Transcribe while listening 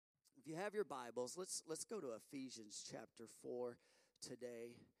you have your Bibles, let's go to Ephesians chapter 4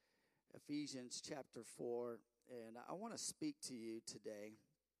 today. Ephesians chapter 4, and I want to speak to you today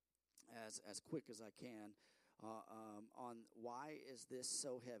as quick as I can on why is this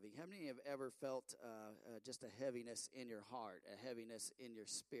so heavy. How many have ever felt just a heaviness in your heart, a heaviness in your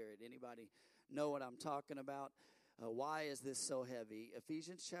spirit? Anybody know what I'm talking about? Why is this so heavy?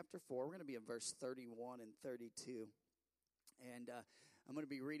 Ephesians chapter 4, we're going to be in verse 31 and 32. And I'm going to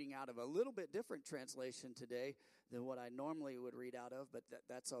be reading out of a little bit different translation today than what I normally would read out of, but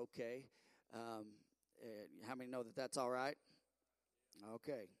that's okay. How many know that that's all right?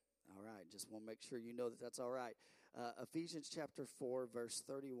 Okay. All right. Just want to make sure you know that that's all right. Ephesians chapter 4, verse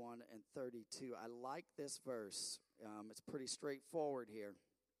 31 and 32. I like this verse. It's pretty straightforward here.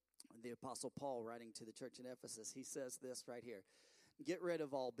 The Apostle Paul writing to the church in Ephesus, he says this right here. Get rid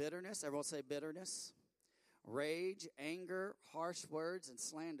of all bitterness. Everyone say bitterness. Rage, anger, harsh words, and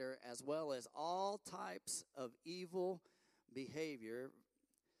slander, as well as all types of evil behavior.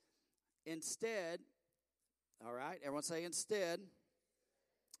 Instead, all right, everyone say instead,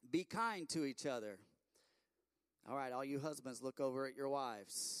 be kind to each other. All right, all you husbands, look over at your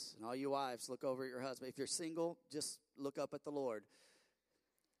wives. And all you wives, look over at your husband. If you're single, just look up at the Lord.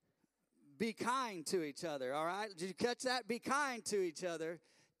 Be kind to each other, all right? Did you catch that? Be kind to each other,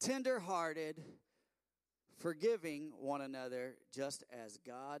 tender-hearted, forgiving one another, just as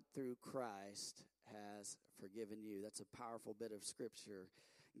God through Christ has forgiven you. That's a powerful bit of scripture.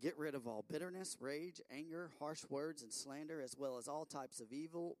 Get rid of all bitterness, rage, anger, harsh words, and slander, as well as all types of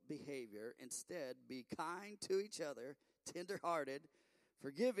evil behavior. Instead, be kind to each other, tender-hearted,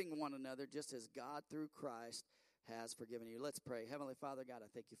 forgiving one another, just as God through Christ has forgiven you. Let's pray. Heavenly Father, God, I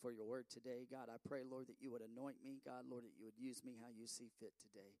thank you for your word today. God, I pray, Lord, that you would anoint me. God, Lord, that you would use me how you see fit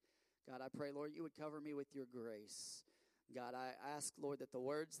today. God, I pray, Lord, you would cover me with your grace. God, I ask, Lord, that the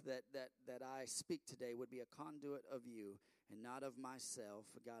words that I speak today would be a conduit of you and not of myself.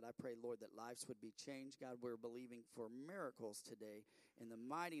 God, I pray, Lord, that lives would be changed. God, we're believing for miracles today. In the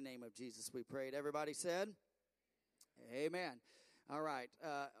mighty name of Jesus, we prayed. Everybody said, amen. All right.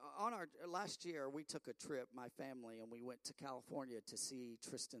 On our last year, we took a trip, my family, and we went to California to see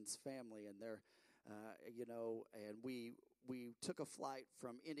Tristan's family and their, and we took a flight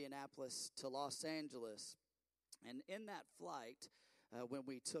from Indianapolis to Los Angeles. And in that flight, when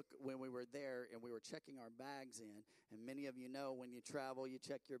we were there and we were checking our bags in, and many of you know when you travel, you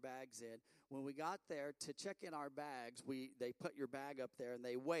check your bags in. When we got there to check in our bags, they put your bag up there and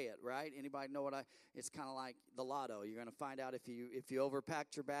they weigh it, right? Anybody know it's kind of like the lotto. You're going to find out if you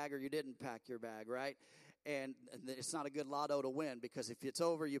overpacked your bag or you didn't pack your bag, right? And it's not a good lotto to win because if it's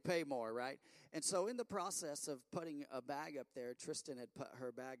over, you pay more, right? And so in the process of putting a bag up there, Tristan had put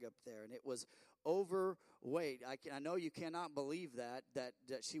her bag up there, and it was overweight. I know you cannot believe that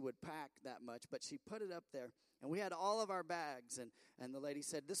she would pack that much, but she put it up there, and we had all of our bags, and the lady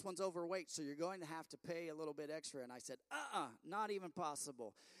said, this one's overweight, so you're going to have to pay a little bit extra. And I said, not even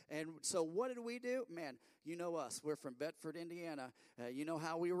possible. And so what did we do? Man, you know us. We're from Bedford, Indiana. You know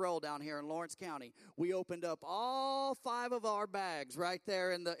how we roll down here in Lawrence County. We opened up all 5 of our bags right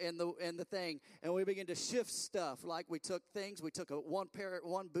there in the thing, and we began to shift stuff. Like we took things. We took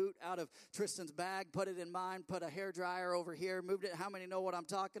one boot out of Tristan's bag, put it in mine, put a hairdryer over here, moved it. How many know what I'm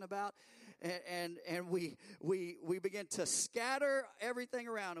talking about? And we began to scatter everything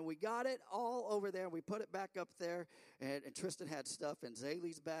around, and we got it all over there. We put it back up there, and Tristan had stuff in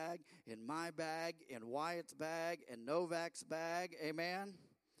Zaylee's bag, in my bag, in Wyatt's bag, in Novak's bag. Amen.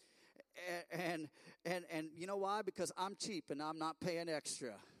 And you know why? Because I'm cheap and I'm not paying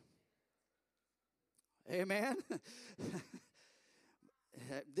extra. Amen.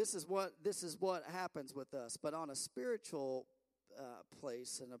 This is what happens with us. But on a spiritual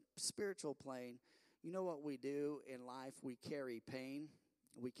place, in a spiritual plane, you know what we do in life? We carry pain,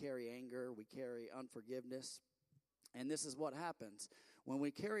 we carry anger, we carry unforgiveness. And this is what happens. When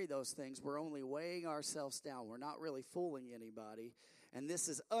we carry those things, we're only weighing ourselves down. We're not really fooling anybody. And this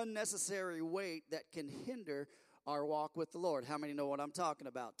is unnecessary weight that can hinder our walk with the Lord. How many know what I'm talking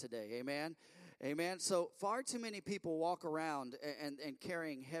about today? Amen. Amen. So far too many people walk around and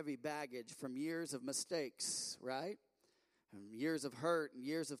carrying heavy baggage from years of mistakes, right? And years of hurt and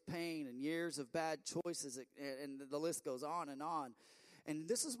years of pain and years of bad choices, and the list goes on and on. And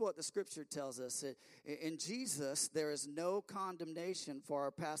this is what the scripture tells us. In Jesus, there is no condemnation for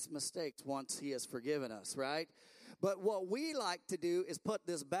our past mistakes once he has forgiven us, right? But what we like to do is put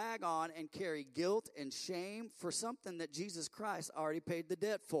this bag on and carry guilt and shame for something that Jesus Christ already paid the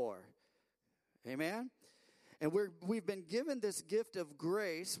debt for. Amen? And we've been given this gift of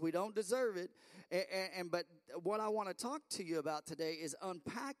grace. We don't deserve it. But what I want to talk to you about today is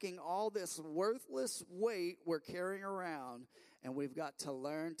unpacking all this worthless weight we're carrying around, and we've got to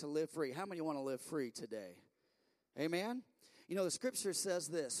learn to live free. How many want to live free today? Amen? You know, the scripture says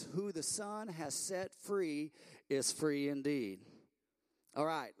this, who the Son has set free is free indeed. All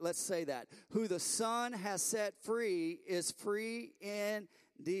right, let's say that. Who the Son has set free is free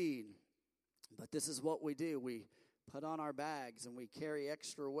indeed. But this is what we do. We put on our bags and we carry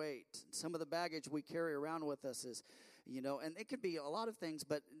extra weight. Some of the baggage we carry around with us is, you know, and it could be a lot of things,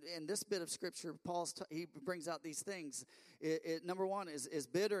 but in this bit of scripture, he brings out these things. Number one is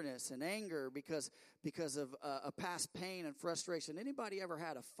bitterness and anger because of a past pain and frustration. Anybody ever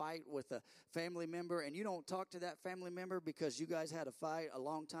had a fight with a family member and you don't talk to that family member because you guys had a fight a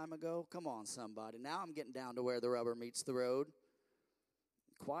long time ago? Come on, somebody. Now I'm getting down to where the rubber meets the road.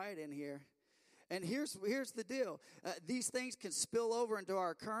 Quiet in here. And here's the deal. These things can spill over into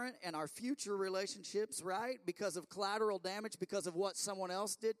our current and our future relationships, right? Because of collateral damage, because of what someone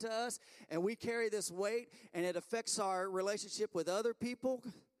else did to us. And we carry this weight, and it affects our relationship with other people.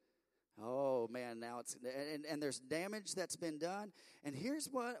 Oh, man, now it's, and there's damage that's been done. And here's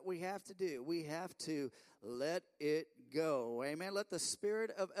what we have to do. We have to let it go. Amen. Let the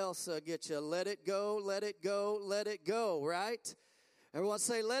spirit of Elsa get you. Let it go, let it go, let it go, right? Everyone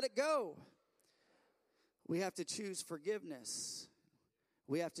say, let it go. We have to choose forgiveness.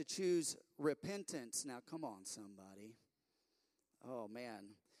 We have to choose repentance. Now, come on, somebody. Oh,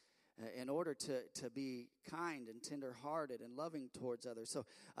 man. In order to be kind and tender-hearted and loving towards others. So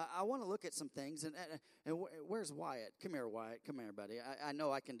I want to look at some things. And where's Wyatt? Come here, Wyatt. Come here, buddy. I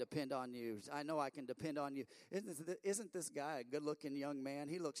know I can depend on you. I know I can depend on you. Isn't this guy a good-looking young man?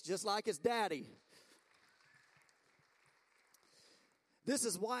 He looks just like his daddy. This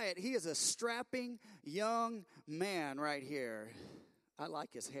is Wyatt. He is a strapping young man right here. I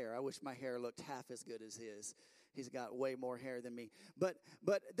like his hair. I wish my hair looked half as good as his. He's got way more hair than me. But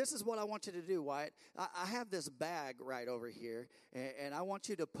this is what I want you to do, Wyatt. I have this bag right over here, and I want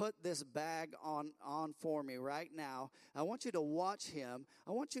you to put this bag on for me right now. I want you to watch him.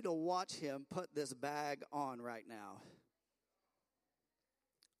 I want you to watch him put this bag on right now.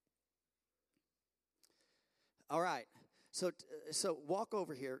 All right. So walk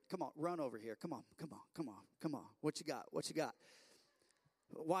over here. Come on, run over here. Come on. What you got?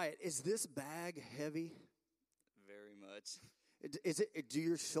 Wyatt, is this bag heavy? Very much. Is it? Do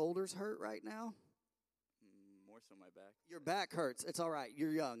your shoulders hurt right now? More so my back. Your back hurts. It's all right.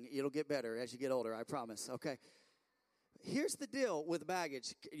 You're young. It'll get better as you get older, I promise. Okay. Here's the deal with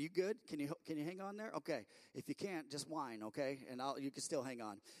baggage. You good? Can you hang on there? Okay. If you can't, just whine, okay? And you can still hang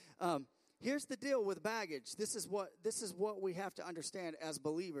on. Here's the deal with baggage. This is what we have to understand as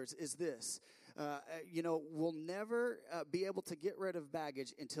believers is this. We'll never be able to get rid of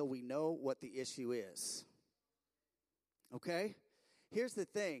baggage until we know what the issue is. Okay? Here's the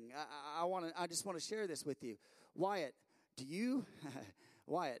thing. I just want to share this with you. Wyatt, do you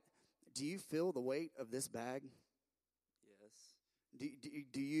feel the weight of this bag? Yes.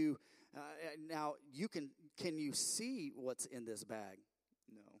 Do you now can you see what's in this bag?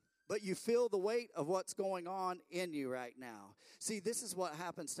 No. But you feel the weight of what's going on in you right now. See, this is what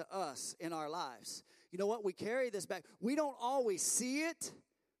happens to us in our lives. You know what? We carry this back. We don't always see it,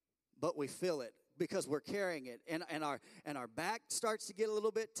 but we feel it because we're carrying it. And our back starts to get a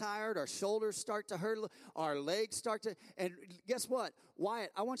little bit tired. Our shoulders start to hurt. Our legs start to. And guess what?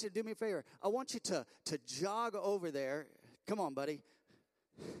 Wyatt, I want you to do me a favor. I want you to jog over there. Come on, buddy.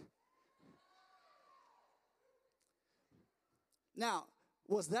 Now,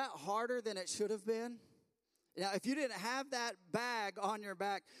 was that harder than it should have been? Now, if you didn't have that bag on your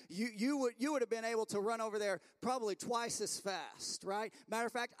back, you would have been able to run over there probably twice as fast, right? Matter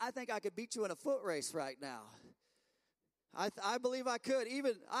of fact, I think I could beat you in a foot race right now. I believe I could.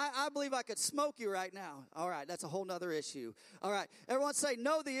 I believe I could smoke you right now. All right, that's a whole nother issue. All right, everyone say,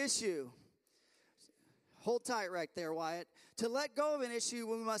 know the issue. Hold tight right there, Wyatt. To let go of an issue,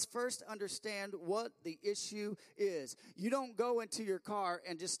 we must first understand what the issue is. You don't go into your car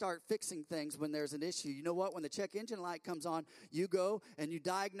and just start fixing things when there's an issue. You know what? When the check engine light comes on, you go and you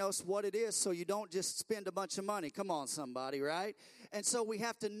diagnose what it is so you don't just spend a bunch of money. Come on, somebody, right? And so we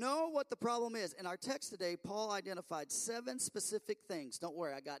have to know what the problem is. In our text today, Paul identified 7 specific things. Don't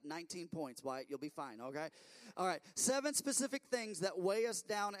worry, I got 19 points, Wyatt. You'll be fine, okay? All right, 7 specific things that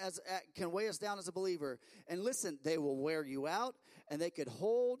can weigh us down as a believer. And listen, they will wear you out, and they could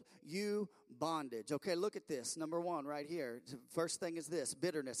hold you bondage. Okay, look at this. Number 1 right here. First thing is this,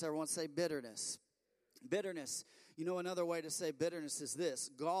 bitterness. Everyone say bitterness. Bitterness. You know, another way to say bitterness is this,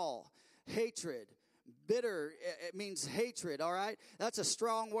 gall, hatred, Bitter, it means hatred, all right? That's a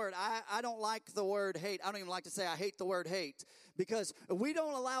strong word. I don't like the word hate. I don't even like to say I hate the word hate, because we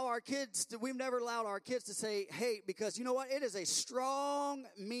don't allow our kids to, we've never allowed our kids to say hate, because you know what? It is a strong,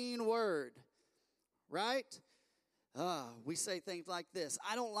 mean word, right? We say things like this: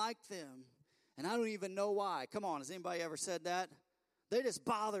 I don't like them, and I don't even know why. Come on, has anybody ever said that? They just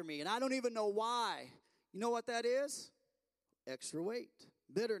bother me, and I don't even know why. You know what that is? Extra weight.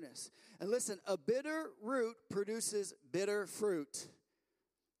 Bitterness. And listen, a bitter root produces bitter fruit.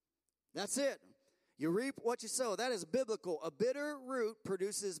 That's it. You reap what you sow. That is biblical. A bitter root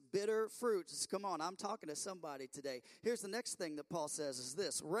produces bitter fruits. Come on, I'm talking to somebody today. Here's the next thing that Paul says is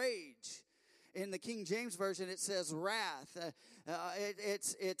this: rage. In the King James Version, it says wrath.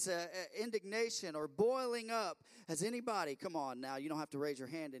 It's indignation or boiling up. Has anybody, come on now, you don't have to raise your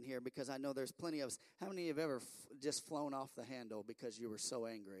hand in here, because I know there's plenty of us. How many have ever just flown off the handle because you were so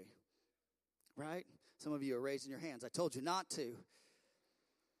angry? Right? Some of you are raising your hands. I told you not to.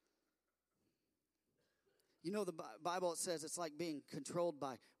 You know, the Bible, it says it's like being controlled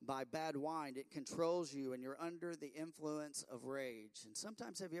by bad wine. It controls you, and you're under the influence of rage. And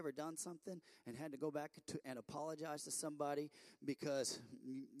sometimes, have you ever done something and had to go back and apologize to somebody because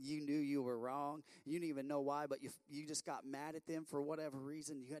you knew you were wrong? You didn't even know why, but you just got mad at them for whatever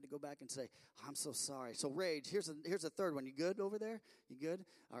reason. You had to go back and say, I'm so sorry. So rage. Here's a third one. You good over there? You good?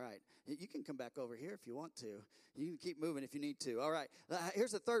 All right. You can come back over here if you want to. You can keep moving if you need to. All right.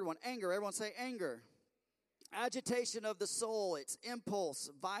 Here's the third one. Anger. Everyone say anger. Agitation of the soul, it's impulse,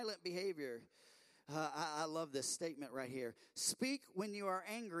 violent behavior. I love this statement right here. Speak when you are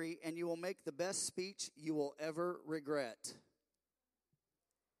angry, and you will make the best speech you will ever regret.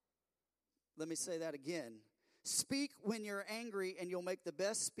 Let me say that again. Speak when you're angry, and you'll make the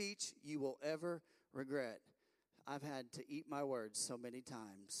best speech you will ever regret. I've had to eat my words so many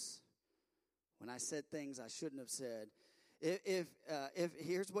times when I said things I shouldn't have said. If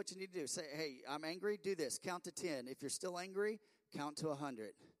here's what you need to do. Say, hey, I'm angry, do this. Count to 10. If you're still angry, count to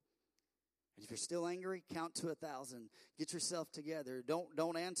 100. And if you're still angry, count to 1,000. Get yourself together.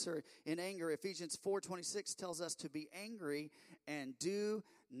 Don't answer in anger. Ephesians 4:26 tells us to be angry and do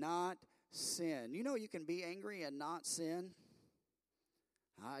not sin. You know you can be angry and not sin.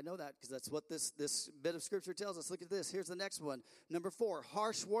 I know that because that's what this bit of scripture tells us. Look at this. Here's the next one. Number 4,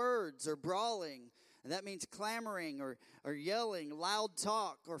 harsh words or brawling. And that means clamoring or yelling, loud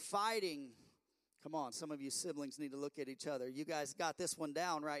talk or fighting. Come on, some of you siblings need to look at each other. You guys got this one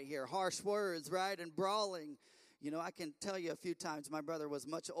down right here. Harsh words, right, and brawling. You know, I can tell you a few times my brother was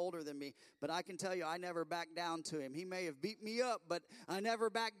much older than me, but I can tell you I never backed down to him. He may have beat me up, but I never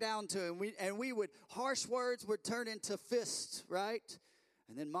backed down to him. Harsh words would turn into fists, right?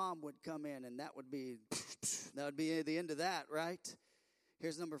 And then mom would come in, and that would be the end of that, right?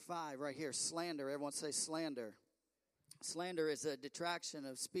 Here's number 5 right here, slander. Everyone say slander. Slander is a detraction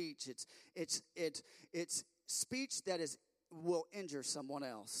of speech. It's speech that will injure someone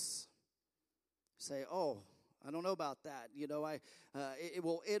else. Say, oh, I don't know about that. You know,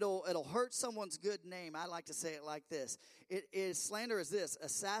 it'll hurt someone's good name. I like to say it like this. Slander is this: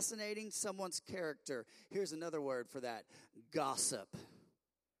 assassinating someone's character. Here's another word for that: gossip.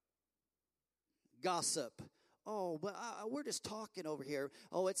 Gossip. Oh, but we're just talking over here.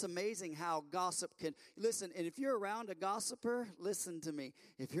 Oh, it's amazing how gossip can... Listen, and if you're around a gossiper, listen to me.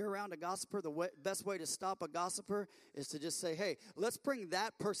 If you're around a gossiper, best way to stop a gossiper is to just say, hey, let's bring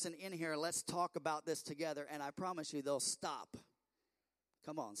that person in here. Let's talk about this together. And I promise you, they'll stop.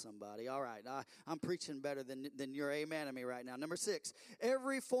 Come on, somebody. All right. I'm preaching better than you're amen to me right now. Number 6,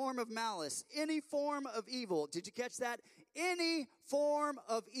 every form of malice, any form of evil. Did you catch that? Any form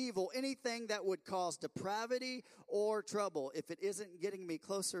of evil, anything that would cause depravity or trouble. If it isn't getting me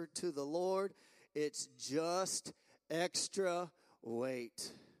closer to the Lord, it's just extra weight.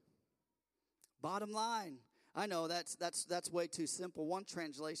 Bottom line. I know that's way too simple. One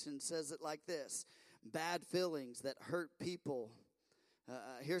translation says it like this: bad feelings that hurt people.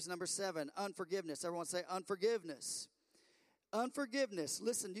 Here's number 7, unforgiveness. Everyone say unforgiveness. Unforgiveness.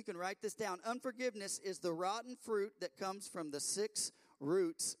 Listen, you can write this down. Unforgiveness is the rotten fruit that comes from the 6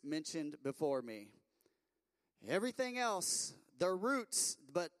 roots mentioned before me. Everything else, they're roots,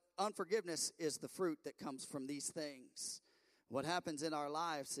 but unforgiveness is the fruit that comes from these things. What happens in our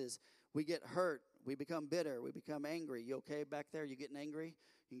lives is we get hurt, we become bitter, we become angry. You okay back there? You getting angry?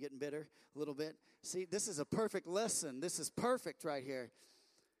 You getting bitter a little bit? See, this is a perfect lesson. This is perfect right here.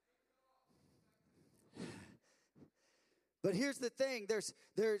 But here's the thing. There's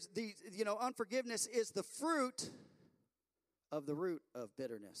the, unforgiveness is the fruit of the root of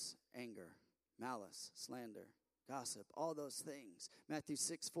bitterness, anger, malice, slander. gossip, all those things. Matthew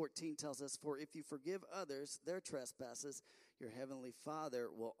 6:14 tells us, for if you forgive others their trespasses, your heavenly Father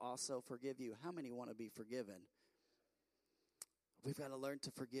will also forgive you. How many want to be forgiven? We've got to learn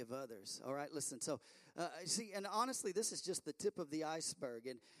to forgive others. All right, listen. So, see, and honestly, this is just the tip of the iceberg.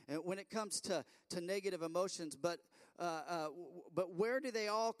 And when it comes to negative emotions, but where do they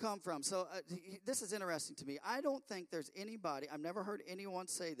all come from? So this is interesting to me. I don't think there's anybody, I've never heard anyone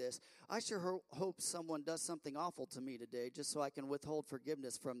say this, I sure hope someone does something awful to me today just so I can withhold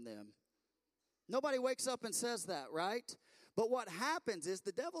forgiveness from them. Nobody wakes up and says that, right? But what happens is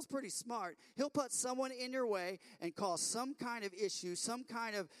the devil's pretty smart. He'll put someone in your way and cause some kind of issue, some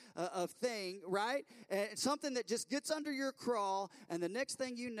kind of thing, right? And something that just gets under your crawl, and the next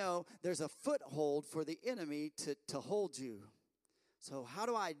thing you know, there's a foothold for the enemy to hold you. So how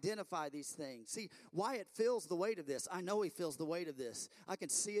do I identify these things? See, Wyatt feels the weight of this. I know he feels the weight of this. I can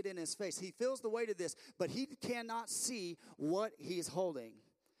see it in his face. He feels the weight of this, but he cannot see what he's holding.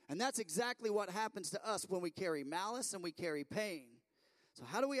 And that's exactly what happens to us when we carry malice and we carry pain. So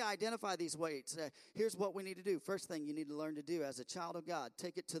how do we identify these weights? Here's what we need to do. First thing you need to learn to do as a child of God,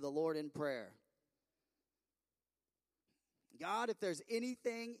 take it to the Lord in prayer. God, if there's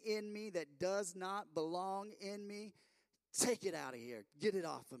anything in me that does not belong in me, take it out of here. Get it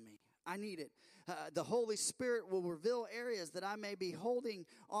off of me. I need it. The Holy Spirit will reveal areas that I may be holding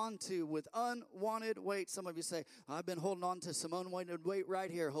on to with unwanted weight. Some of you say, I've been holding on to some unwanted weight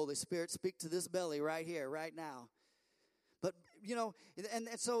right here, Holy Spirit. Speak to this belly right here, right now. But, you know, and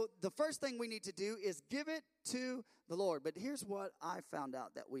so the first thing we need to do is give it to the Lord. But here's what I found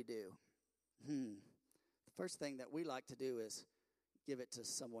out that we do. The first thing that we like to do is give it to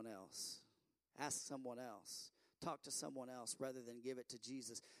someone else. Ask someone else. Talk to someone else rather than give it to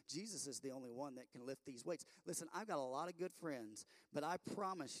Jesus. Jesus is the only one that can lift these weights. Listen, I've got a lot of good friends, but I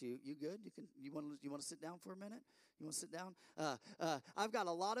promise you, you good? You want to sit down for a minute? You want to sit down? I've got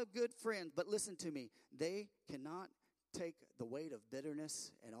a lot of good friends, but listen to me. They cannot take the weight of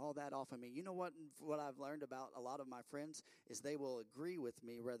bitterness and all that off of me. You know what I've learned about a lot of my friends is they will agree with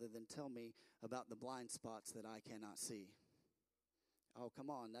me rather than tell me about the blind spots that I cannot see. Oh,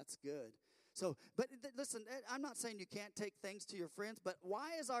 come on, that's good. So, but listen, I'm not saying you can't take things to your friends, but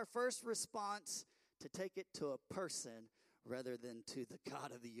why is our first response to take it to a person rather than to the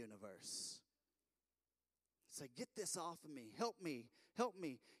God of the universe? Say, get this off of me. Help me. Help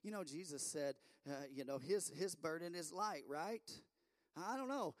me. You know, Jesus said, his burden is light, right? I don't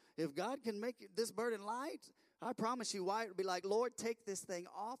know. If God can make this burden light, I promise you, Wyatt would be like, Lord, take this thing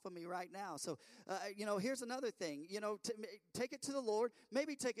off of me right now. So, here's another thing. Take it to the Lord.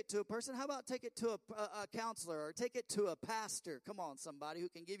 Maybe take it to a person. How about take it to a counselor or take it to a pastor? Come on, somebody who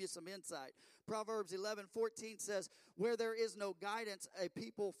can give you some insight. Proverbs 11:14 says, where there is no guidance, a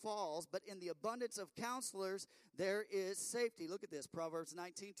people falls, but in the abundance of counselors, there is safety. Look at this, Proverbs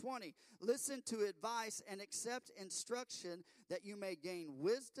 19:20. Listen to advice and accept instruction that you may gain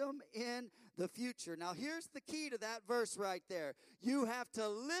wisdom in the future. Now, here's the key to that verse right there. You have to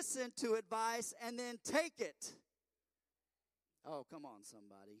listen to advice and then take it. Oh, come on,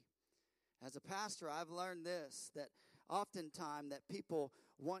 somebody. As a pastor, I've learned this, that oftentimes that people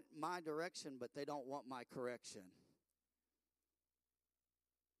want my direction, but they don't want my correction.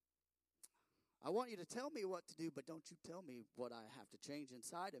 I want you to tell me what to do, but don't you tell me what I have to change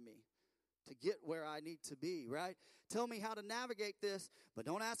inside of me to get where I need to be, right? Tell me how to navigate this, but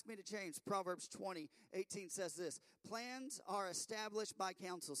don't ask me to change. Proverbs 20:18 says this, plans are established by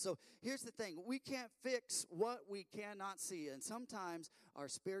counsel. So here's the thing. We can't fix what we cannot see, and sometimes our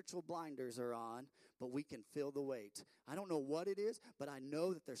spiritual blinders are on, but we can feel the weight. I don't know what it is, but I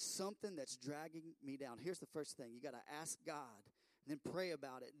know that there's something that's dragging me down. Here's the first thing. You got to ask God. And then pray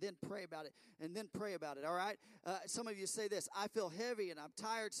about it, then pray about it, and then pray about it, all right? Some of you say this, I feel heavy and I'm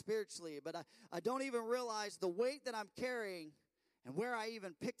tired spiritually, but I don't even realize the weight that I'm carrying and where I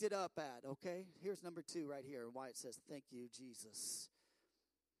even picked it up at, okay? Here's number 2 right here, why it says, thank you, Jesus.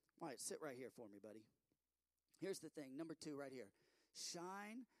 Wyatt, sit right here for me, buddy. Here's the thing, number 2 right here.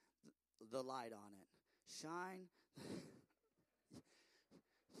 Shine the light on it. Shine.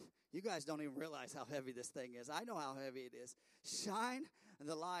 You guys don't even realize how heavy this thing is. I know how heavy it is. Shine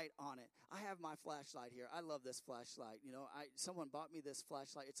the light on it. I have my flashlight here. I love this flashlight. Someone bought me this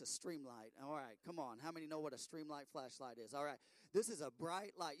flashlight. It's a stream light. All right, come on. How many know what a stream light flashlight is? All right. This is a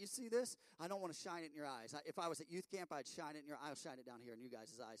bright light. You see this? I don't want to shine it in your eyes. If I was at youth camp, I'd shine it in your eyes. I'll shine it down here in you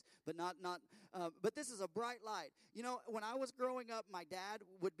guys' eyes. But but this is a bright light. You know, when I was growing up, my dad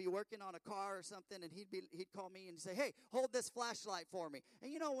would be working on a car or something, and he'd call me and say, hey, hold this flashlight for me.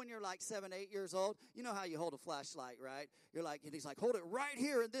 And you know, when you're like 7, 8 years old, you know how you hold a flashlight, right? And he's like, hold it right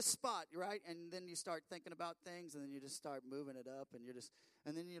here in this spot, right? And then you start thinking about things, and then you just start moving it up, and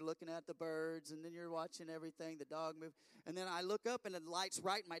then you're looking at the birds, and then you're watching everything, the dog move. And then I look up, and the light's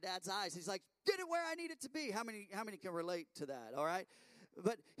right in my dad's eyes. He's like, get it where I need it to be. How many can relate to that, all right?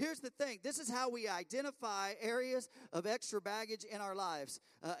 But here's the thing. This is how we identify areas of extra baggage in our lives.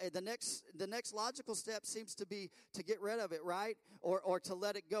 The next logical step seems to be to get rid of it, right? Or to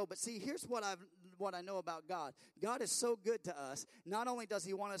let it go. But see, here's what I know about God. God is so good to us. Not only does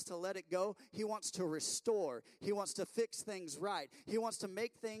he want us to let it go, he wants to restore. He wants to fix things right. He wants to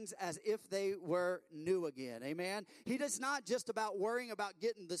make things as if they were new again. Amen? He does not just about worrying about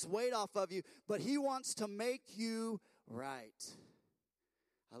getting this weight off of you, but he wants to make you right.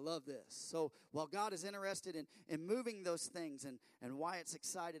 I love this. So while God is interested in moving those things and Wyatt's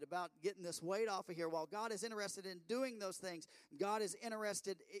excited about getting this weight off of here, while God is interested in doing those things, God is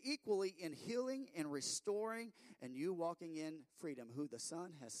interested equally in healing and restoring and you walking in freedom. Who the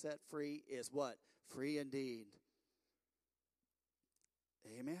Son has set free is what? Free indeed.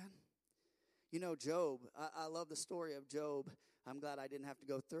 Amen. You know, Job, I love the story of Job. I'm glad I didn't have to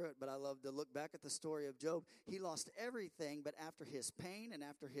go through it, but I love to look back at the story of Job. He lost everything, but after his pain and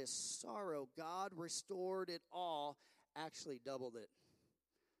after his sorrow, God restored it all, actually doubled it.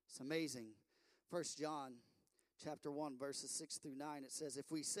 It's amazing. 1 John chapter 1, verses 6 through 9, it says,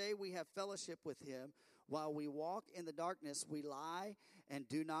 if we say we have fellowship with him while we walk in the darkness, we lie and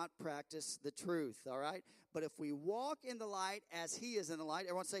do not practice the truth, all right? But if we walk in the light as he is in the light,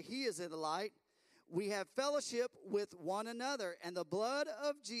 everyone say he is in the light, we have fellowship with one another, and the blood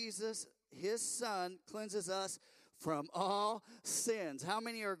of Jesus, his Son, cleanses us from all sins. How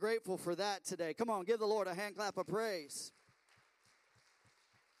many are grateful for that today? Come on, give the Lord a hand clap of praise.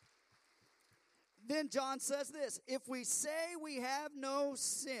 Then John says this, if we say we have no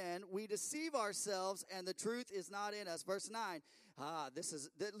sin, we deceive ourselves, and the truth is not in us. Verse 9.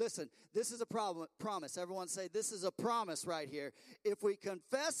 Listen, this is a promise. Everyone say, this is a promise right here. If we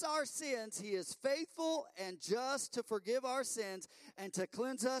confess our sins, he is faithful and just to forgive our sins and to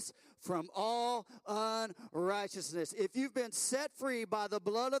cleanse us from all unrighteousness. If you've been set free by the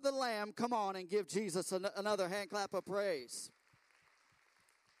blood of the Lamb, come on and give Jesus another hand clap of praise.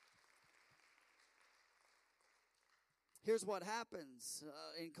 Here's what happens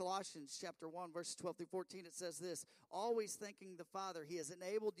in Colossians chapter 1, verses 12 through 14. It says this, always thanking the Father, he has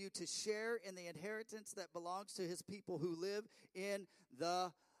enabled you to share in the inheritance that belongs to his people who live in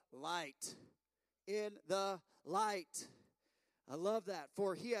the light. In the light. I love that.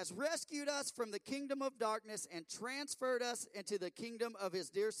 For he has rescued us from the kingdom of darkness and transferred us into the kingdom of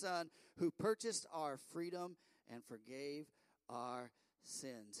his dear Son, who purchased our freedom and forgave our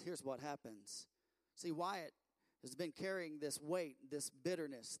sins. Here's what happens. See, Wyatt has been carrying this weight, this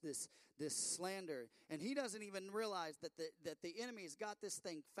bitterness, this slander, and he doesn't even realize that the enemy's got this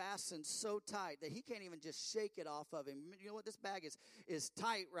thing fastened so tight that he can't even just shake it off of him. You know what? This bag is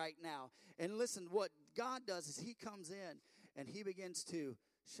tight right now. And listen, what God does is he comes in and he begins to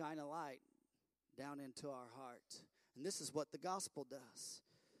shine a light down into our heart. And this is what the gospel does.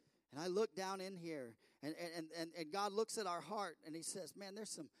 And I look down in here, and God looks at our heart, and he says, man,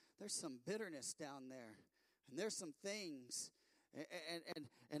 there's some bitterness down there. And there's some things,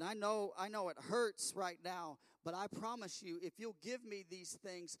 and I know it hurts right now, but I promise you, if you'll give me these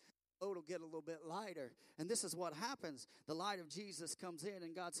things, it'll get a little bit lighter. And this is what happens. The light of Jesus comes in,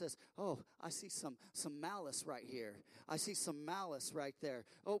 and God says, oh, I see some malice right here. I see some malice right there.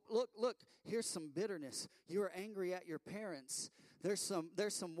 Oh, look, here's some bitterness. You are angry at your parents. There's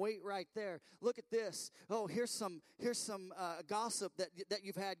some weight right there. Look at this. Oh, here's some gossip that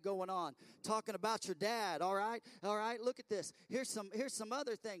you've had going on, talking about your dad. All right. Look at this. Here's some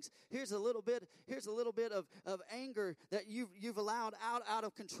other things. Here's a little bit of anger that you've allowed out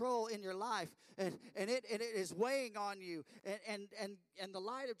of control in your life, and it is weighing on you. And the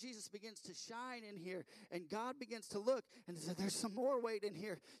light of Jesus begins to shine in here, and God begins to look and says, there's some more weight in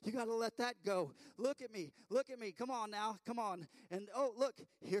here. You got to let that go. Look at me. Come on now. Come on. And oh, look,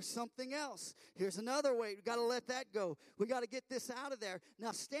 here's something else. Here's another weight. We got to let that go. We got to get this out of there.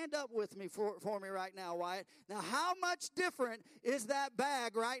 Now stand up with me for me right now, Wyatt. Now, how much different is that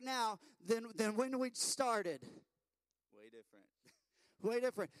bag right now than when we started? Way different. Way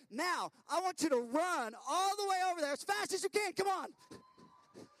different. Now, I want you to run all the way over there as fast as you can. Come on.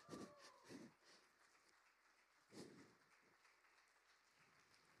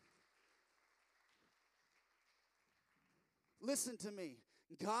 Listen to me.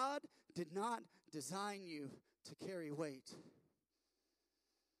 God did not design you to carry weight.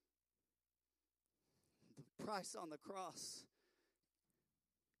 The price on the cross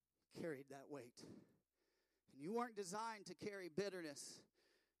carried that weight. And you weren't designed to carry bitterness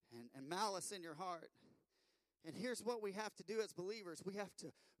and malice in your heart. And here's what we have to do as believers. We have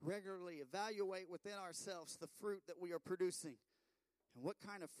to regularly evaluate within ourselves the fruit that we are producing. And what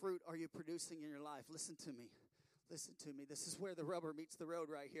kind of fruit are you producing in your life? Listen to me. Listen to me. This is where the rubber meets the road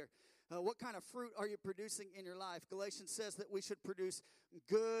right here. What kind of fruit are you producing in your life? Galatians says that we should produce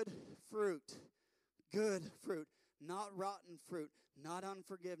good fruit. Good fruit. Not rotten fruit. Not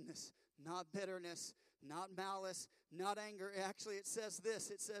unforgiveness. Not bitterness. Not malice. Not anger. Actually, it says this.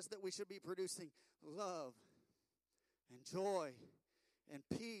 It says that we should be producing love and joy and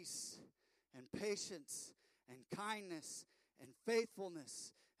peace and patience and kindness and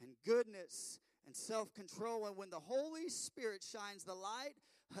faithfulness and goodness and self-control. And when the Holy Spirit shines the light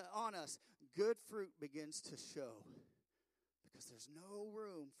on us, good fruit begins to show. Because there's no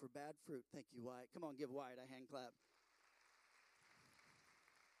room for bad fruit. Thank you, Wyatt. Come on, give Wyatt a hand clap.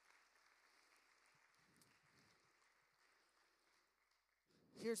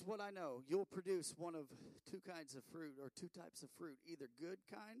 Here's what I know. You'll produce one of two kinds of fruit, or two types of fruit. Either good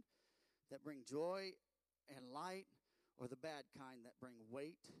kind that bring joy and light, or the bad kind that bring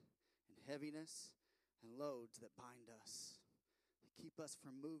weight and heaviness and loads that bind us, that keep us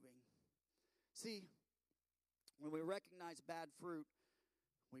from moving. See, when we recognize bad fruit,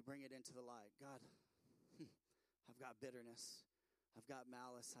 we bring it into the light. God, I've got bitterness. I've got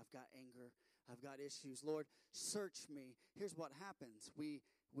malice. I've got anger. I've got issues. Lord, search me. Here's what happens. We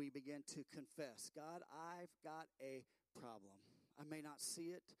begin to confess. God, I've got a problem. I may not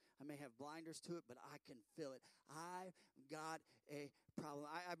see it. I may have blinders to it, but I can feel it. I've got a problem.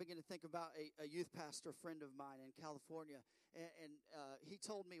 I begin to think about a youth pastor friend of mine in California, and he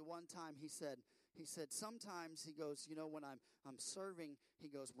told me one time, he said, sometimes, he goes, when I'm serving, he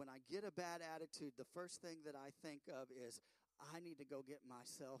goes, when I get a bad attitude, the first thing that I think of is, I need to go get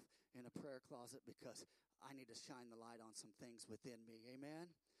myself in a prayer closet because I need to shine the light on some things within me. Amen?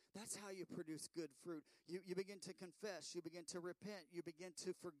 That's how you produce good fruit. You begin to confess. You begin to repent. You begin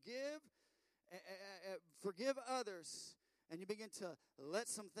to forgive others. And you begin to let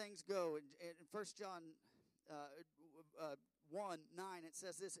some things go. In 1 John 1:9, it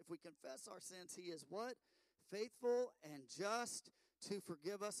says this, if we confess our sins, he is what? Faithful and just to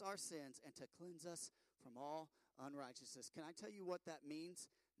forgive us our sins and to cleanse us from all unrighteousness. Can I tell you what that means?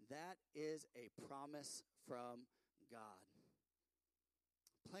 That is a promise from God.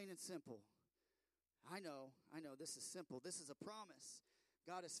 Plain and simple. I know, this is simple. This is a promise.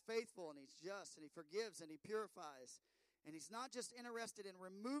 God is faithful and he's just and he forgives and he purifies. And he's not just interested in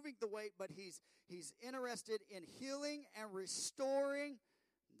removing the weight, but he's interested in healing and restoring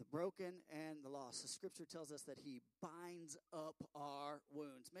the broken and the lost. The scripture tells us that he binds up our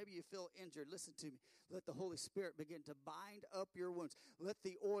wounds. Maybe you feel injured. Listen to me. Let the Holy Spirit begin to bind up your wounds. Let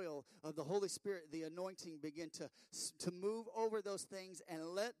the oil of the Holy Spirit, the anointing, begin to move over those things and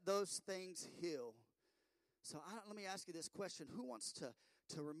let those things heal. So let me ask you this question. Who wants to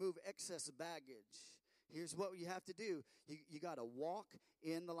remove excess baggage? Here's what you have to do. You got to walk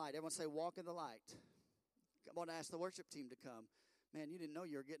in the light. Everyone say, walk in the light. I want to ask the worship team to come. Man, you didn't know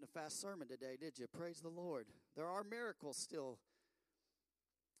you were getting a fast sermon today, did you? Praise the Lord. There are miracles still.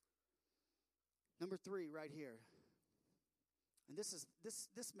 Number 3 right here. And this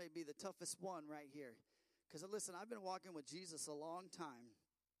may be the toughest one right here. Because listen, I've been walking with Jesus a long time.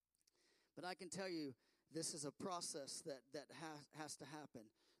 But I can tell you, this is a process that has to happen.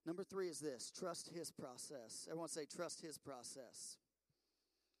 Number 3 is this, trust his process. Everyone say, trust his process.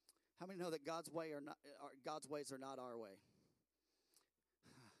 How many know that God's ways are not our way?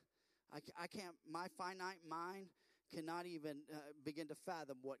 I can't, my finite mind cannot even begin to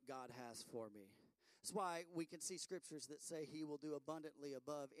fathom what God has for me. That's why we can see scriptures that say he will do abundantly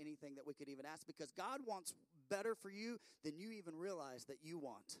above anything that we could even ask, because God wants better for you than you even realize that you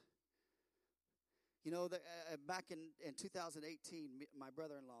want. You know, back in 2018, my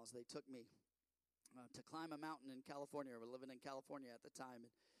brother-in-laws, they took me to climb a mountain in California. We were living in California at the time,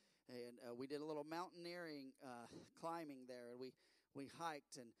 and we did a little mountaineering climbing there, and we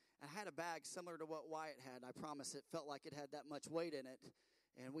hiked, and I had a bag similar to what Wyatt had. I promise it felt like it had that much weight in it,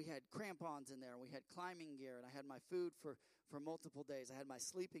 and we had crampons in there, and we had climbing gear, and I had my food for multiple days. I had my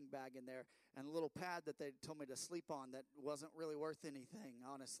sleeping bag in there, and a little pad that they told me to sleep on that wasn't really worth anything,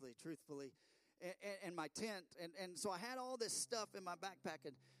 honestly, truthfully. And my tent, and so I had all this stuff in my backpack,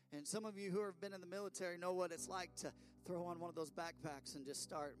 and some of you who have been in the military know what it's like to throw on one of those backpacks and just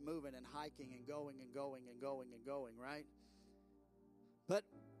start moving and hiking and going and going and going and going, right? But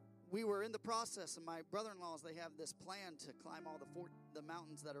we were in the process, and my brother-in-laws, they have this plan to climb all the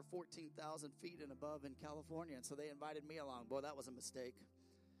mountains that are 14,000 feet and above in California, and so they invited me along. Boy, that was a mistake.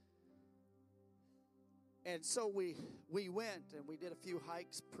 And so we went, and we did a few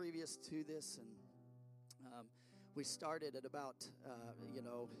hikes previous to this, and we started at about,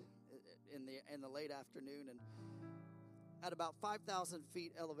 in the late afternoon, and at about 5,000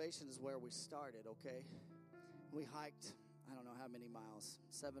 feet elevation is where we started, okay? We hiked, I don't know how many miles,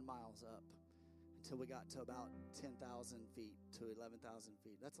 7 miles up until we got to about 10,000 feet to 11,000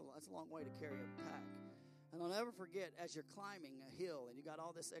 feet. That's a long way to carry a pack. And I'll never forget, as you're climbing a hill and you got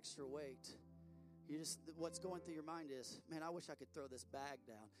all this extra weight, what's going through your mind is, man, I wish I could throw this bag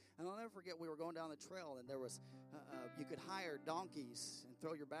down. And I'll never forget, we were going down the trail, and there was, you could hire donkeys and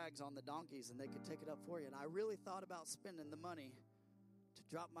throw your bags on the donkeys, and they could take it up for you. And I really thought about spending the money to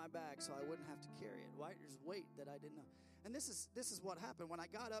drop my bag so I wouldn't have to carry it. Why? There's weight that I didn't know. And this is what happened. When I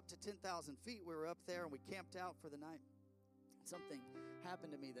got up to 10,000 feet, we were up there, and we camped out for the night. Something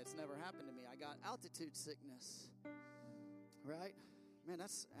happened to me that's never happened to me. I got altitude sickness, right? Man,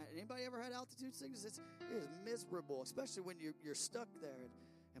 anybody ever had altitude sickness? It is miserable, especially when you're stuck there.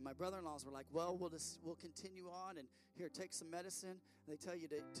 And my brother-in-laws were like, well, we'll continue on, and here, take some medicine. And they tell you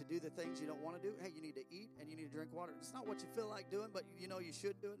to do the things you don't want to do. Hey, you need to eat, and you need to drink water. It's not what you feel like doing, but you know you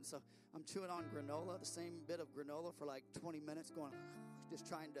should do it. And so I'm chewing on granola, the same bit of granola for like 20 minutes, going, just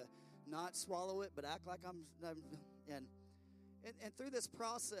trying to not swallow it, but act like I'm and through this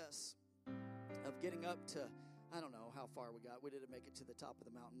process of getting up to, I don't know how far we got. We didn't make it to the top of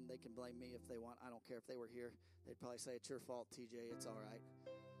the mountain. They can blame me if they want. I don't care if they were here. They'd probably say, it's your fault, TJ. It's all right.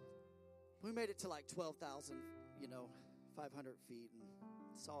 We made it to like 12,000, 500 feet, and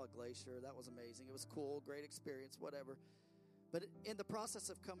saw a glacier. That was amazing. It was cool, great experience, whatever. But in the process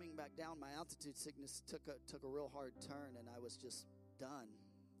of coming back down, my altitude sickness took a real hard turn, and I was just done.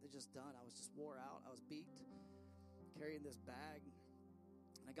 I was just wore out. I was beat, carrying this bag.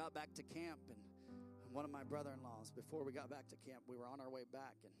 And I got back to camp, and one of my brother-in-laws, before we got back to camp, we were on our way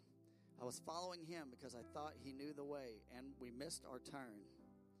back, and I was following him because I thought he knew the way, and we missed our turn.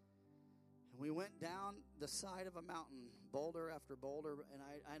 And we went down the side of a mountain, boulder after boulder,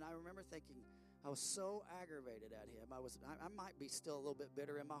 and I remember thinking, I was so aggravated at him. I might be still a little bit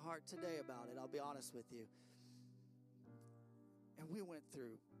bitter in my heart today about it, I'll be honest with you. And we went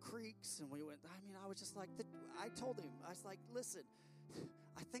through creeks, and I was just like, I told him, I was like, listen,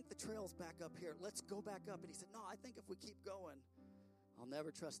 I think the trail's back up here. Let's go back up. And he said, no, I think if we keep going, I'll never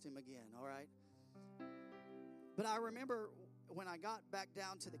trust him again, all right? But I remember when I got back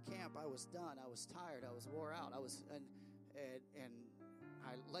down to the camp, I was done. I was tired. I was wore out. And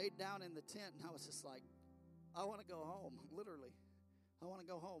I laid down in the tent, and I was just like, I want to go home, literally. I want to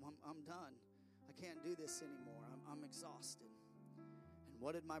go home. I'm done. I can't do this anymore. I'm exhausted. And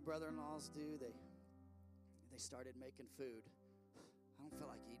what did my brother-in-laws do? They started making food. I don't feel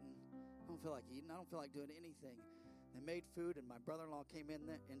like eating. I don't feel like doing anything. They made food, and my brother-in-law came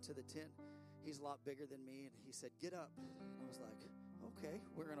into the tent. He's a lot bigger than me, and he said, "Get up." And I was like, "Okay,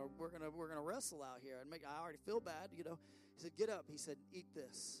 we're gonna wrestle out here." I already feel bad, He said, "Get up." He said, "Eat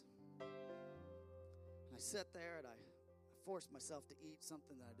this." And I sat there, and I forced myself to eat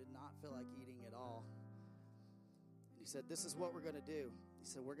something that I did not feel like eating at all. And he said, "This is what we're gonna do." He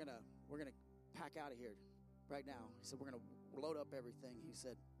said, "We're gonna pack out of here right now." He said, "We're gonna load up everything." He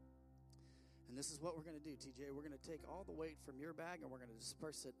said, "And this is what we're going to do, TJ. We're going to take all the weight from your bag, and we're going to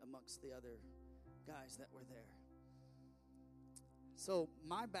disperse it amongst the other guys that were there." So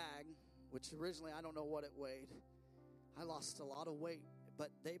my bag, which originally I don't know what it weighed, I lost a lot of weight,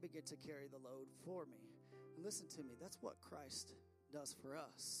 but they began to carry the load for me. And listen to me, that's what Christ does for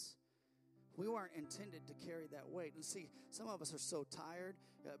us. We weren't intended to carry that weight. And see, some of us are so tired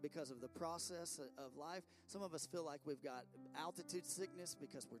because of the process of life. Some of us feel like we've got altitude sickness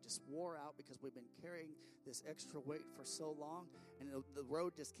because we're just wore out because we've been carrying this extra weight for so long. And the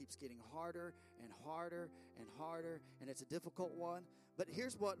road just keeps getting harder and harder and harder, and it's a difficult one. But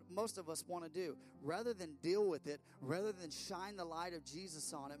here's what most of us want to do. Rather than deal with it, rather than shine the light of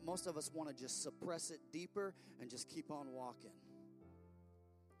Jesus on it, most of us want to just suppress it deeper and just keep on walking.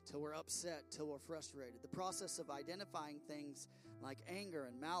 Till we're upset, till we're frustrated. The process of identifying things like anger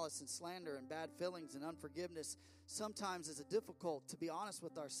and malice and slander and bad feelings and unforgiveness sometimes is difficult, to be honest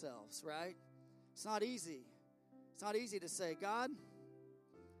with ourselves, right? It's not easy. It's not easy to say, "God,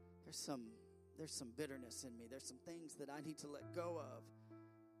 there's some bitterness in me. There's some things that I need to let go of."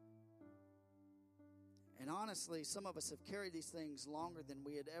 And honestly, some of us have carried these things longer than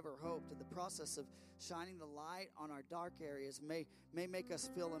we had ever hoped. And the process of shining the light on our dark areas may make us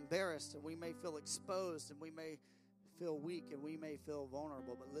feel embarrassed, and we may feel exposed, and we may feel weak and we may feel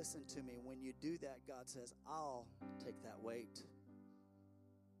vulnerable, but listen to me. When you do that, God says, I'll take that weight.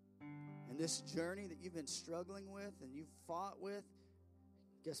 And this journey that you've been struggling with and you've fought with,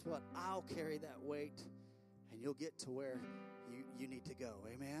 guess what? I'll carry that weight and you'll get to where you need to go.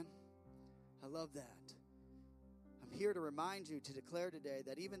 Amen? I love that. I'm here to remind you, to declare today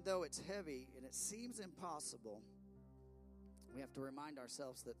that even though it's heavy and it seems impossible, we have to remind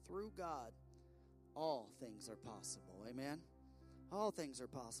ourselves that through God, all things are possible. Amen? All things are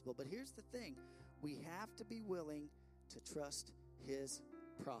possible. But here's the thing. We have to be willing to trust His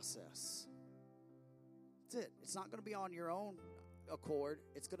process. That's it. It's not going to be on your own accord.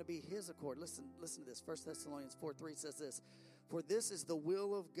 It's going to be His accord. Listen to this. 1 Thessalonians 4:3 says this. For this is the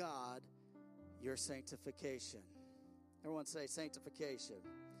will of God, your sanctification. Everyone say sanctification.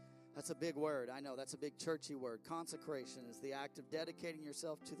 That's a big word. I know that's a big churchy word. Consecration is the act of dedicating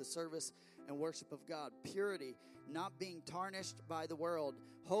yourself to the service and worship of God. Purity, not being tarnished by the world.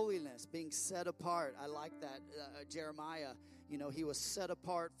 Holiness, being set apart. I like that. Jeremiah, he was set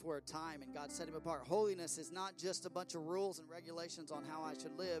apart for a time and God set him apart. Holiness is not just a bunch of rules and regulations on how I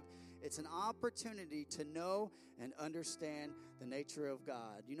should live. It's an opportunity to know and understand the nature of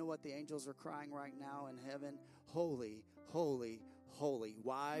God. You know what the angels are crying right now in heaven? Holy, holy, holy.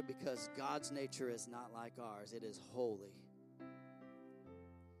 Why? Because God's nature is not like ours. It is holy.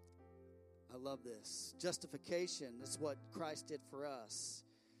 I love this. Justification is what Christ did for us.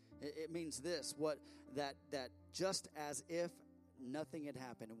 It means this, that just as if nothing had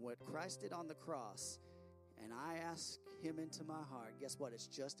happened, and what Christ did on the cross, and I ask Him into my heart, guess what? It's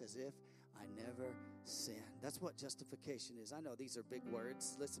just as if I never sinned. That's what justification is. I know these are big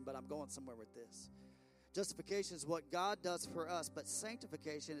words. Listen, but I'm going somewhere with this. Justification is what God does for us, but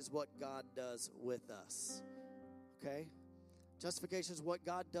sanctification is what God does with us. Okay? Justification is what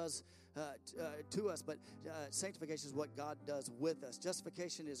God does to us, but sanctification is what God does with us.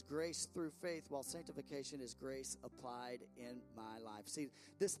 Justification is grace through faith, while sanctification is grace applied in my life. See,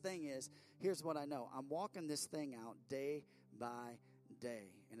 this thing is, here's what I know. I'm walking this thing out day by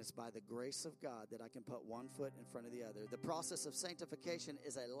day, and it's by the grace of God that I can put one foot in front of the other. The process of sanctification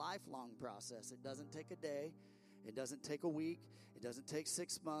is a lifelong process. It doesn't take a day. It doesn't take a week. It doesn't take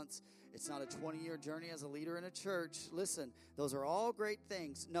 6 months. It's not a 20-year journey as a leader in a church. Listen, those are all great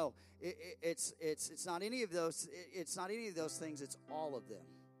things. No, it's not any of those. It's not any of those things. It's all of them.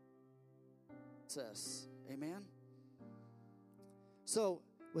 Amen. So,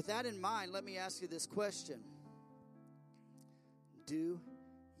 with that in mind, let me ask you this question: do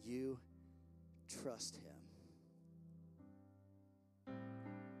you trust Him?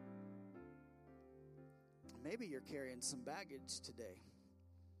 Maybe you're carrying some baggage today.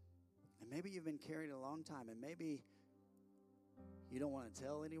 And maybe you've been carrying it a long time. And maybe you don't want to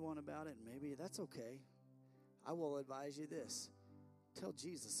tell anyone about it. And maybe that's okay. I will advise you this. Tell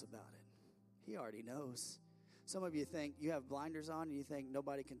Jesus about it. He already knows. Some of you think you have blinders on and you think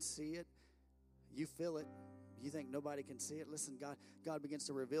nobody can see it. You feel it. You think nobody can see it. Listen, God begins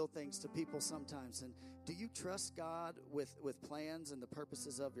to reveal things to people sometimes. And do you trust God with plans and the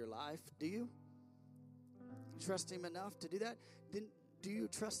purposes of your life? Do you? Trust Him enough to do that? Then do you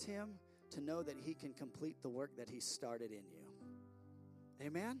trust Him to know that He can complete the work that He started in you?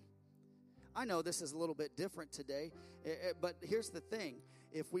 Amen? I know this is a little bit different today, but here's the thing.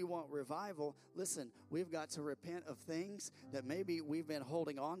 If we want revival, listen, we've got to repent of things that maybe we've been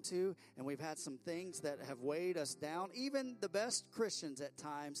holding on to, and we've had some things that have weighed us down. Even the best Christians at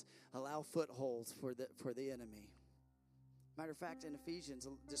times allow footholds for the enemy. Matter of fact, in Ephesians,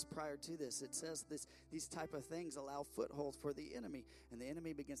 just prior to this, it says these type of things allow footholds for the enemy. And the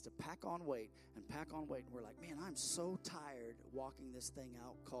enemy begins to pack on weight. And we're like, man, I'm so tired walking this thing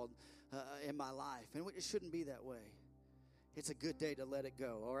out called in my life. And it shouldn't be that way. It's a good day to let it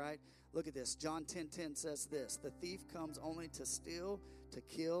go, all right? Look at this. John 10:10 says this: the thief comes only to steal, to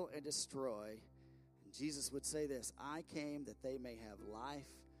kill, and destroy. And Jesus would say this: I came that they may have life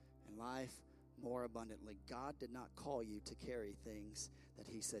and life more abundantly. God did not call you to carry things that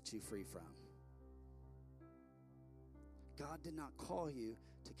He set you free from. God did not call you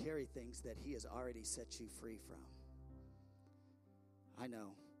to carry things that He has already set you free from. I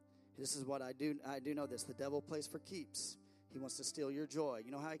know. This is what I do. I do know this. The devil plays for keeps. He wants to steal your joy.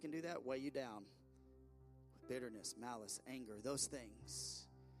 You know how he can do that? Weigh you down with bitterness, malice, anger, those things.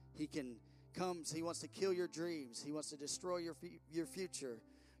 He wants to kill your dreams. He wants to destroy your future.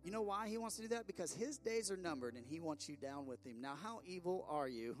 You know why he wants to do that? Because his days are numbered and he wants you down with him. Now, how evil are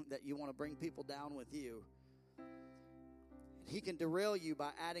you that you want to bring people down with you? He can derail you by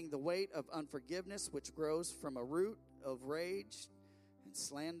adding the weight of unforgiveness, which grows from a root of rage and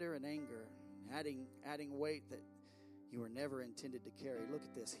slander and anger. Adding weight that you were never intended to carry. Look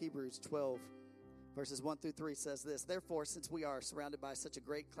at this. Hebrews 12, verses 1 through 3 says this. Therefore, since we are surrounded by such a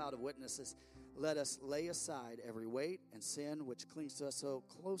great cloud of witnesses, let us lay aside every weight and sin which clings to us so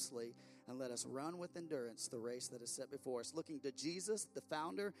closely, and let us run with endurance the race that is set before us, looking to Jesus, the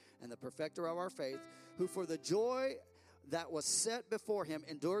founder and the perfecter of our faith, who for the joy that was set before him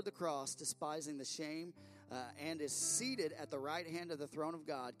endured the cross, despising the shame, and is seated at the right hand of the throne of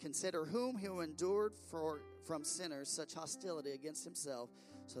God. Consider whom he endured from sinners such hostility against himself,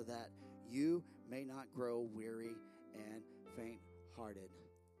 so that you may not grow weary and faint-hearted.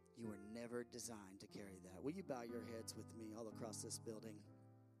 You were never designed to carry that. Will you bow your heads with me all across this building?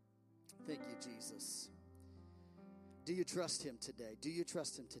 Thank you, Jesus. Do you trust him today? Do you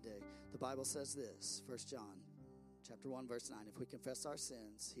trust him today? The Bible says this, 1 John chapter 1, verse 9. If we confess our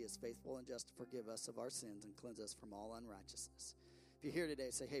sins, he is faithful and just to forgive us of our sins and cleanse us from all unrighteousness. If you're here today,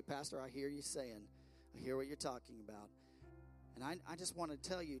 say, hey, Pastor, I hear you saying, I hear what you're talking about. And I just want to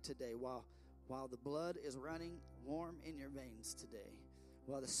tell you today, while the blood is running warm in your veins today,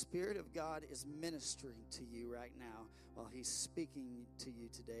 while the Spirit of God is ministering to you right now, while he's speaking to you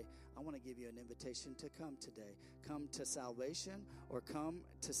today, I want to give you an invitation to come today. Come to salvation, or come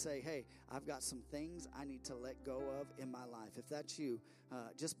to say, hey, I've got some things I need to let go of in my life. If that's you,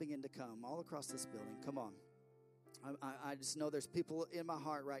 just begin to come all across this building. Come on. I just know there's people in my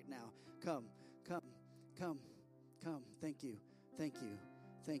heart right now. Come. Thank you.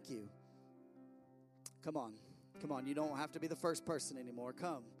 Come on. You don't have to be the first person anymore.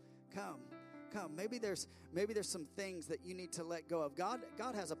 Come. Maybe there's some things that you need to let go of. God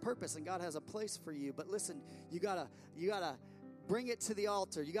has a purpose and God has a place for you. But listen, you gotta bring it to the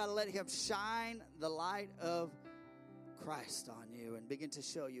altar. You gotta let him shine the light of Christ on you and begin to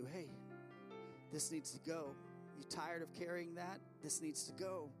show you, hey, this needs to go. You tired of carrying that? This needs to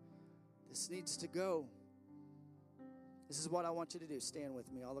go. This is what I want you to do. Stand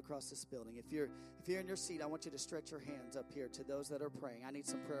with me all across this building. If you're in your seat, I want you to stretch your hands up here to those that are praying. I need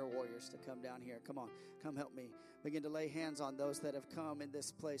some prayer warriors to come down here. Come on, come help me. Begin to lay hands on those that have come in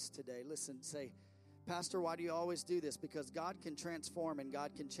this place today. Listen, say, Pastor, why do you always do this? Because God can transform and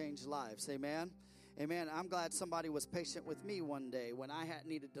God can change lives. Amen? Amen. I'm glad somebody was patient with me one day when I had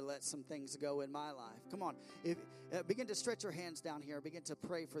needed to let some things go in my life. Come on. Begin to stretch your hands down here. Begin to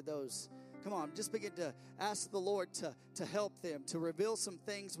pray for those. Come on. Just begin to ask the Lord to help them, to reveal some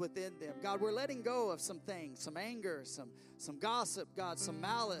things within them. God, we're letting go of some things, some anger, some gossip, God, some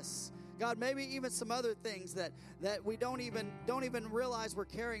malice. God, maybe even some other things that we don't even realize we're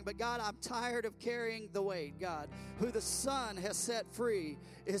carrying. But God, I'm tired of carrying the weight. God, who the Son has set free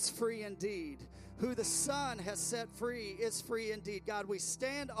is free indeed. Who the Son has set free is free indeed. God, we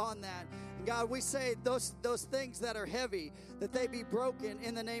stand on that. And God, we say those things that are heavy, that they be broken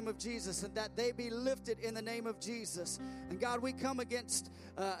in the name of Jesus, and that they be lifted in the name of Jesus. And God, we come against,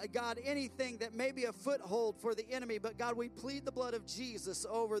 God, anything that may be a foothold for the enemy. But God, we plead the blood of Jesus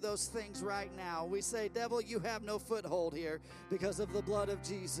over those things right now. We say, devil, you have no foothold here because of the blood of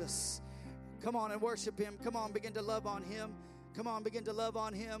Jesus. Come on and worship him. Come on, begin to love on him. Come on, begin to love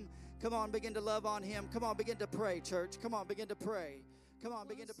on him. Come on, begin to love on him. Come on, begin to pray, church. Come on, begin to pray. Come on,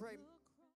 begin to pray.